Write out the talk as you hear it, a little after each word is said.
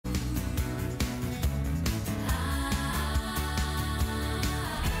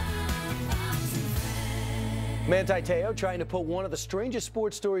Manti trying to put one of the strangest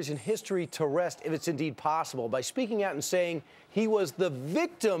sports stories in history to rest, if it's indeed possible, by speaking out and saying he was the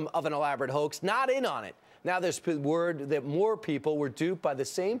victim of an elaborate hoax, not in on it. Now there's word that more people were duped by the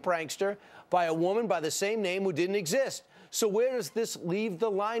same prankster, by a woman by the same name who didn't exist. So where does this leave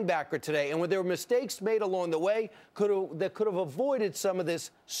the linebacker today? And were there mistakes made along the way that could have avoided some of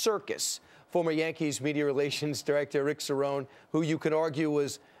this circus? Former Yankees media relations director Rick Cerrone, who you could argue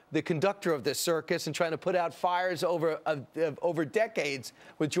was the conductor of this circus and trying to put out fires over decades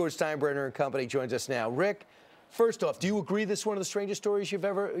with George Steinbrenner and company, joins us now. Rick, first off, do you agree this is one of the strangest stories you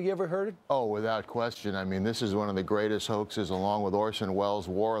ever heard? Oh, without question. I mean, this is one of the greatest hoaxes, along with Orson Welles'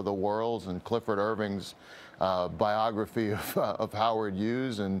 War of the Worlds and Clifford Irving's biography of Howard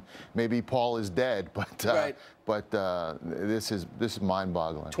Hughes, and maybe Paul is dead, but this is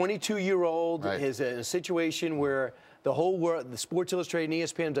mind-boggling. 22-year-old right. is in a situation where the whole world, the Sports Illustrated and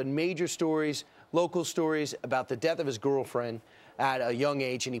ESPN have done major stories, local stories about the death of his girlfriend at a young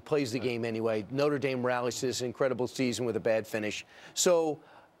age, and he plays the game anyway. Notre Dame rallies to this incredible season with a bad finish. So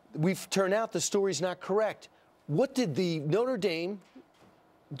we've turned out the story's not correct. What did the Notre Dame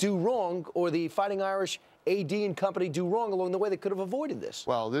do wrong, or the Fighting Irish AD and company do wrong along the way that could have avoided this?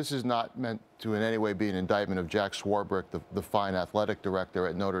 Well, this is not meant to in any way be an indictment of Jack Swarbrick, the fine athletic director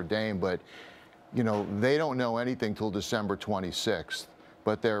at Notre Dame, but you know, they don't know anything till December 26th,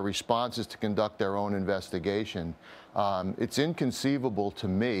 but their response is to conduct their own investigation. It's inconceivable to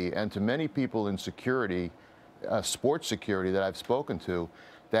me and to many people in security, sports security that I've spoken to,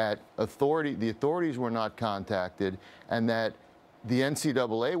 that the authorities were not contacted and that the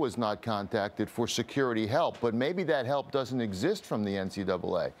NCAA was not contacted for security help, but maybe that help doesn't exist from the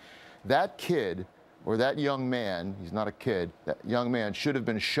NCAA. That kid, or that young man, he's not a kid, that young man should have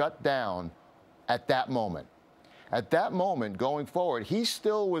been shut down at that moment. At that moment, going forward, he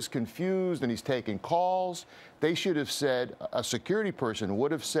still was confused and he's taking calls. They should have said, a security person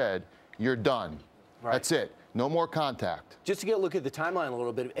would have said, you're done. Right. That's it. No more contact. Just to get a look at the timeline a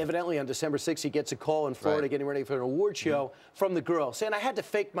little bit, evidently on December 6th, he gets a call in Florida getting ready for an award show from the girl saying, I had to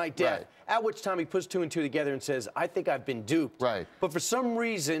fake my death. At which time he puts two and two together and says, I think I've been duped. Right. But for some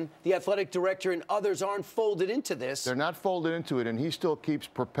reason, the athletic director and others aren't folded into this. They're not folded into it, and he still keeps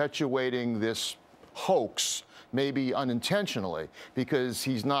perpetuating this hoax, maybe unintentionally, because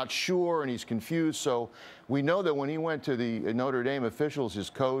he's not sure and he's confused. So we know that when he went to the Notre Dame officials, his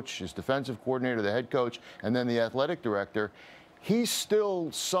coach, his defensive coordinator, the head coach, and then the athletic director, he's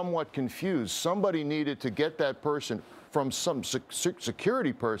still somewhat confused. Somebody needed to get that person from some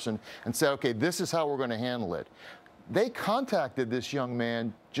security person and say, okay, this is how we're going to handle it. They contacted this young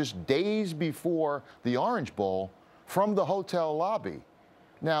man just days before the Orange Bowl from the hotel lobby.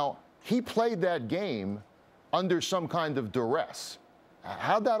 Now, he played that game under some kind of duress.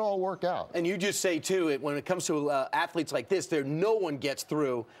 How'd that all work out? And you just say, too, when it comes to athletes like this, no one gets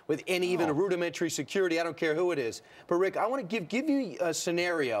through with even a rudimentary security. I don't care who it is. But, Rick, I want to give you a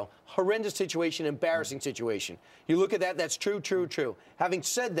scenario, horrendous situation, embarrassing situation. You look at that, that's true, true, true. Having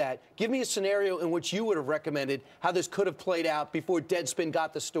said that, give me a scenario in which you would have recommended how this could have played out before Deadspin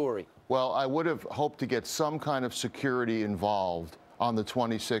got the story. Well, I would have hoped to get some kind of security involved on the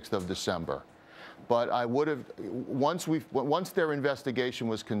 26th of December. But I would have, once their investigation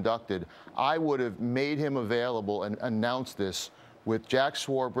was conducted, I would have made him available and announced this with Jack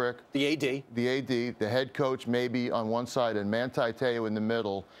Swarbrick, the AD, the head coach maybe on one side, and Manti in the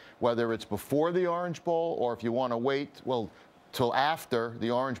middle, whether it's before the Orange Bowl or if you want to wait, well, till after the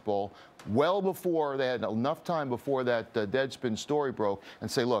Orange Bowl, well before they had enough time before that Deadspin story broke,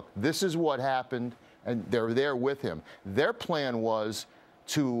 and say, look, this is what happened, and they're there with him. Their plan was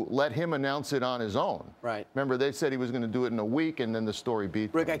to let him announce it on his own. Right. Remember, they said he was going to do it in a week, and then the story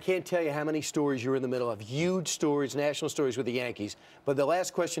beat them. Rick, I can't tell you how many stories you're in the middle of, huge stories, national stories with the Yankees. But the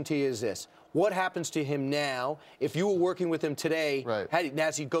last question to you is this. What happens to him now if you were working with him today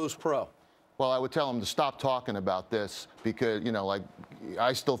as he goes pro? Well, I would tell him to stop talking about this because, you know, like,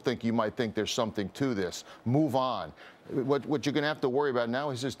 I still think you might think there's something to this. Move on. What you're going to have to worry about now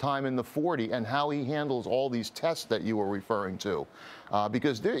is his time in the 40 and how he handles all these tests that you were referring to.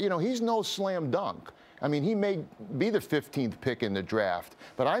 Because, you know, he's no slam dunk. I mean, he may be the 15th pick in the draft,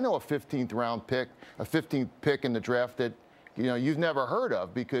 but I know a 15th round pick, a 15th pick in the draft that, you know, you've never heard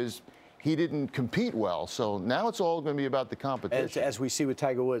of because he didn't compete well. So now it's all going to be about the competition. As we see with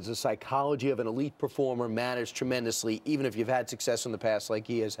Tiger Woods, the psychology of an elite performer matters tremendously, even if you've had success in the past like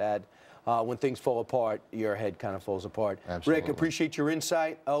he has had. When things fall apart, your head kind of falls apart. Absolutely. Rick, appreciate your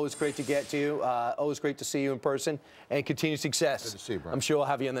insight. Always great to get to you. Always great to see you in person. And continued success. Good to see you, Brian. I'm sure we'll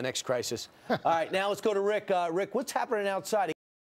have you in the next crisis. All right, now let's go to Rick. Rick, what's happening outside?